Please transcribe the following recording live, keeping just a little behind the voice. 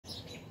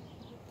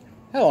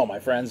Hello, my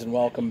friends, and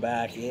welcome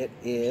back. It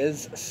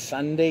is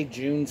Sunday,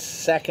 June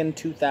 2nd,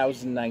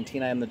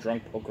 2019. I am the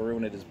Drunk Pokeroo,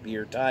 and it is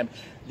beer time.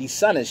 The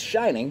sun is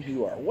shining.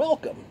 You are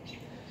welcome.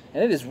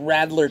 And it is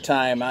Radler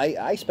time.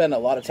 I spent a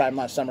lot of time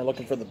last summer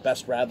looking for the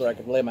best Radler I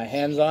could lay my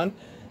hands on.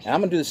 And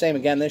I'm going to do the same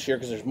again this year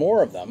because there's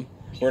more of them.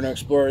 We're going to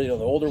explore the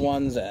older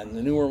ones and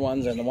the newer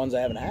ones and the ones I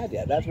haven't had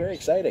yet. That's very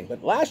exciting.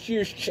 But last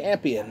year's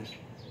champion,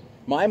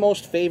 my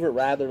most favorite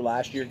Radler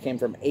last year came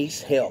from Ace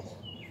Hill.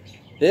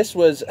 This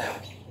was...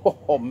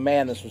 Oh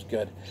man, this was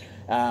good.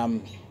 I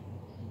mean,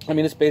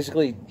 it's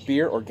basically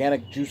beer,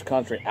 organic juice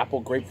concentrate, apple,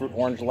 grapefruit,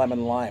 orange,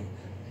 lemon, lime.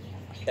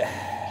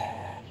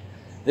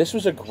 This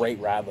was a great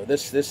Radler.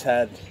 This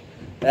had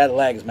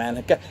legs,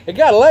 man. It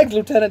got legs,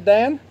 Lieutenant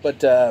Dan.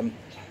 But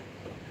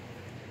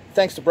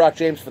thanks to Brock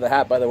James for the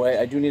hat, by the way.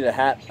 I do need a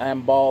hat. I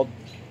am bald.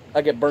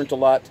 I get burnt a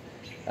lot,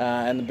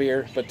 and the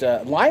beer. But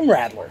lime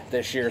Radler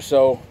this year.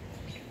 So,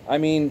 I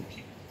mean,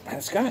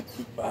 it's got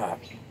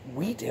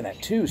wheat in it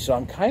too, so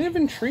I'm kind of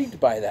intrigued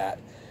by that,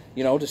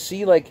 to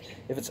see like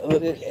if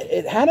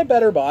it had a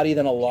better body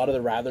than a lot of the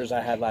Radlers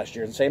I had last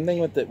year. And same thing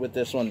with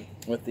this one,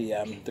 with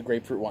the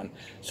grapefruit one.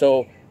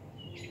 So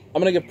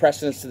I'm gonna give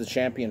precedence to the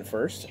champion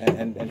first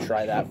and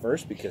try that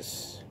first,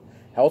 because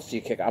how else do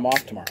you kick? I'm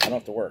off tomorrow. I don't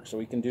have to work, so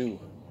we can do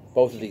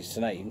both of these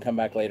tonight. You can come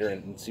back later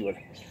and see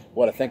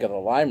what I think of the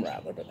lime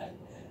Radler. But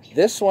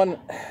this one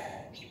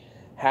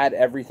had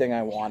everything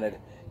I wanted.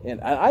 And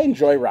I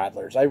enjoy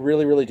Radlers. I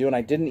really, really do. And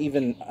I didn't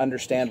even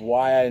understand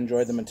why I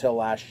enjoyed them until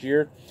last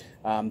year.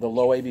 The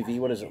low ABV,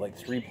 what is it, like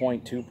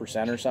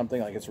 3.2% or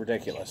something? Like, it's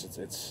ridiculous.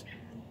 It's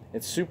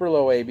super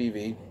low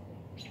ABV.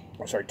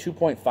 Oh, sorry,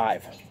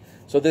 2.5.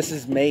 So this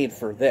is made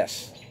for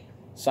this.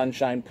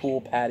 Sunshine,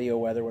 pool, patio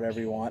weather, whatever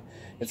you want.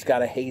 It's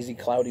got a hazy,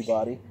 cloudy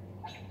body.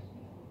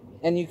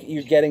 And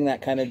you're getting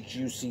that kind of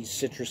juicy,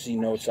 citrusy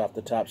notes off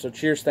the top. So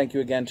cheers. Thank you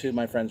again to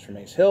my friends from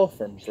Ace Hill,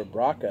 from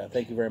Brock.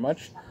 Thank you very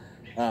much.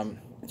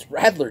 It's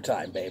Radler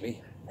time,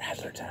 baby.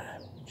 Radler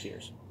time.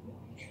 Cheers.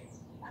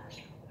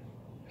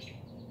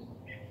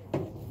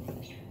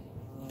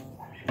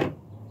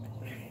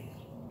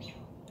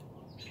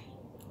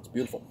 It's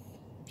beautiful.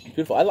 It's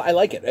beautiful. I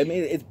like it. I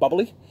mean, it's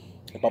bubbly.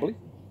 It's bubbly.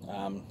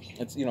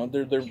 It's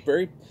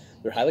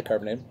they're highly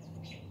carbonated.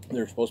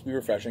 They're supposed to be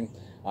refreshing.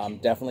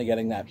 Definitely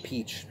getting that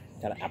peach,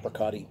 kind of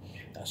apricot-y,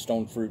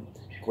 stone fruit,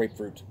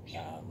 grapefruit,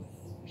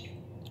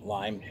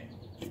 lime.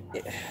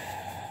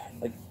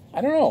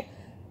 I don't know.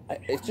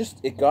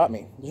 It got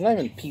me. There's not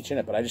even peach in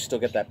it, but I just still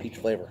get that peach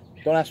flavor.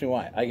 Don't ask me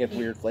why. I get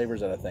weird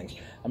flavors out of things.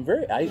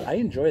 I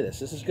enjoy this.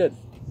 This is good.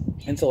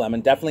 Into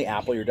lemon. Definitely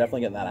apple. You're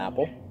definitely getting that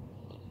apple.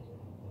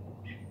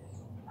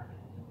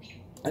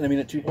 And I mean,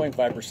 at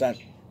 2.5%,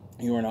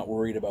 you are not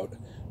worried about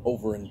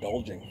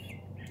overindulging.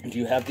 Do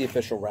you have the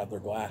official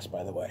Radler glass,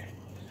 by the way?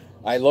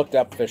 I looked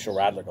up official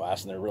Radler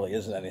glass, and there really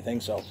isn't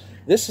anything. So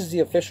this is the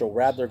official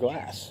Radler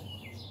glass.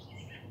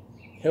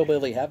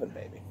 Hillbilly heaven,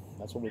 baby.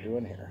 That's what we're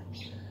doing here.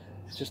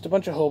 It's just a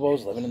bunch of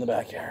hobos living in the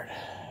backyard.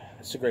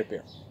 It's a great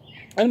beer.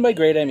 And by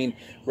great, I mean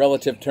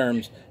relative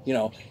terms.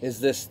 Is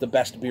this the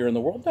best beer in the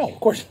world? No, of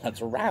course not.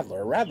 It's a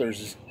Radler. A Radler's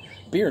is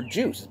beer and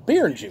juice. It's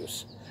beer and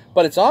juice.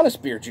 But it's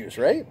honest beer juice,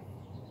 right?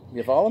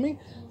 You follow me?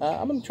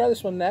 I'm going to try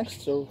this one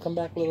next, so come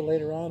back a little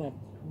later on. I'll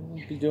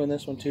be doing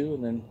this one too,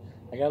 and then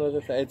I got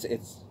other things.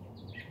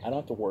 I don't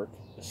have to work.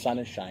 The sun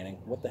is shining.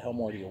 What the hell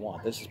more do you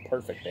want? This is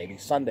perfect, baby.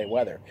 Sunday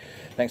weather.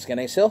 Thanks again,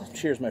 Ace Hill.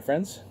 Cheers, my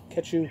friends.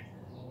 Catch you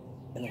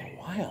in a little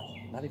while.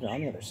 Not even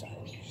on the other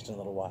side. Just in a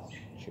little while.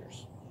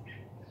 Cheers.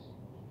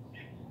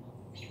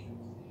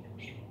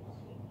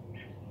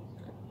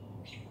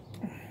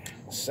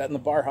 Setting the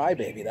bar high,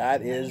 baby.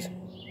 That is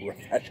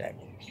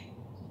refreshing.